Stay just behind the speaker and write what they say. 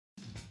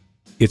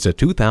It's a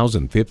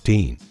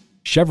 2015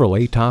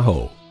 Chevrolet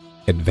Tahoe.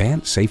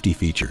 Advanced safety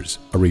features,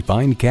 a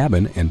refined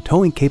cabin, and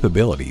towing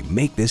capability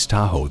make this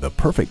Tahoe the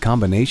perfect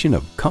combination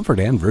of comfort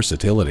and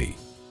versatility.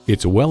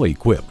 It's well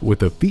equipped with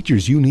the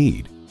features you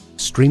need: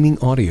 streaming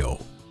audio,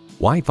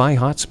 Wi-Fi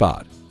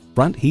hotspot,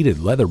 front heated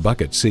leather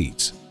bucket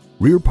seats,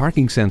 rear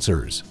parking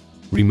sensors,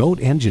 remote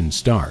engine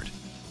start,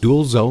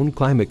 dual zone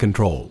climate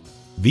control,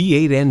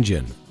 V8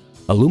 engine,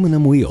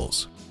 aluminum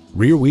wheels,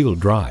 rear wheel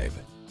drive,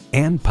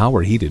 and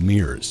power heated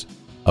mirrors.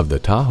 Of the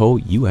Tahoe,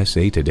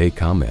 USA Today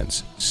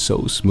comments,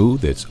 "So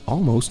smooth it's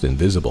almost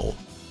invisible."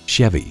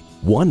 Chevy,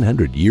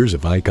 100 years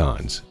of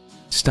icons.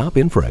 Stop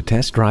in for a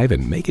test drive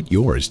and make it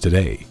yours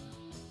today.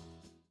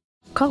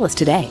 Call us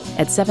today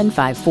at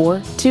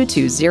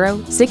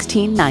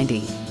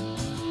 754-220-1690.